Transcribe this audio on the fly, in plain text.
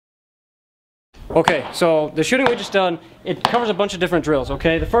Okay, so the shooting we just done, it covers a bunch of different drills,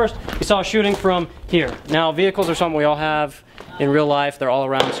 okay? The first, you saw shooting from here. Now, vehicles are something we all have in real life. They're all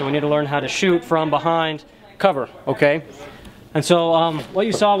around, so we need to learn how to shoot from behind cover, okay? And so what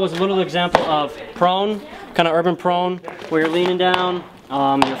you saw was a little example of prone, kind of urban prone, where you're leaning down,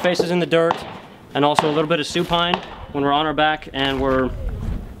 your face is in the dirt, and also a little bit of supine when we're on our back and we're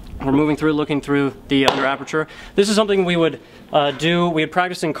moving through, looking through the under aperture. This is something we would do. We would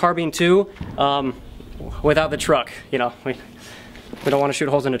practice in Carbine 2 without the truck. You know, we don't want to shoot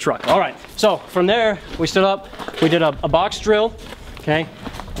holes in the truck. All right, so from there we stood up, we did a box drill, okay,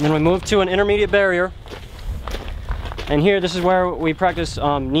 and then we moved to an intermediate barrier. And here, this is where we practice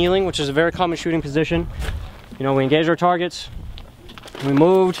kneeling, which is a very common shooting position. You know, we engaged our targets, we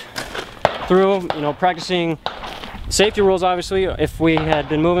moved through, you know, practicing safety rules. Obviously, if we had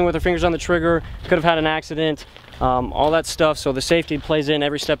been moving with our fingers on the trigger, could have had an accident, all that stuff, so the safety plays in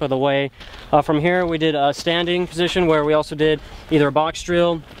every step of the way. From here we did a standing position where we also did either a box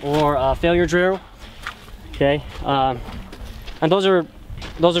drill or a failure drill, okay, and those are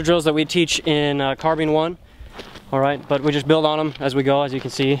drills that we teach in Carbine 1. All right, but we just build on them as we go, as you can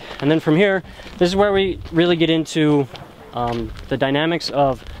see. And then from here, this is where we really get into the dynamics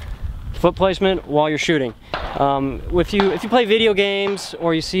of foot placement while you're shooting. If you play video games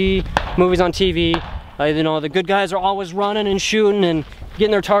or you see movies on TV, you know, the good guys are always running and shooting and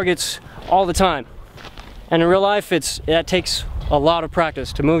getting their targets all the time. And in real life, that takes a lot of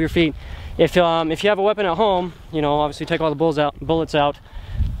practice to move your feet. If you have a weapon at home, you know, obviously take all the bullets out.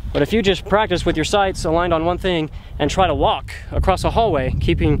 But if you just practice with your sights aligned on one thing and try to walk across a hallway,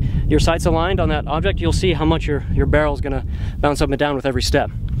 keeping your sights aligned on that object, you'll see how much your barrel is gonna bounce up and down with every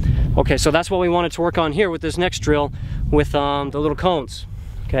step. Okay, so that's what we wanted to work on here with this next drill with the little cones,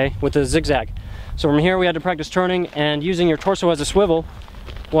 okay, with the zigzag. So from here we had to practice turning and using your torso as a swivel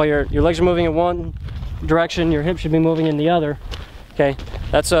while your legs are moving in one direction, your hips should be moving in the other. Okay,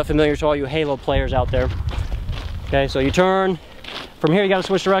 that's familiar to all you Halo players out there. Okay, so you turn. From here you gotta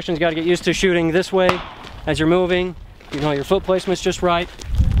switch directions, you gotta get used to shooting this way as you're moving. You know, your foot placement's just right.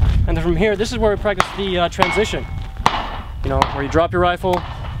 And then from here, this is where we practice the transition. You know, where you drop your rifle,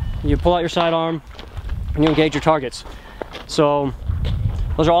 you pull out your sidearm, and you engage your targets. So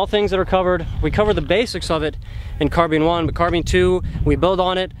those are all things that are covered. We cover the basics of it in Carbine 1, but Carbine 2, we build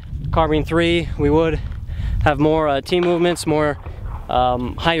on it. Carbine 3, we would have more team movements, more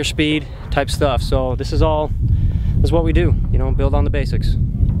higher speed type stuff. So this is what we do, you know, build on the basics.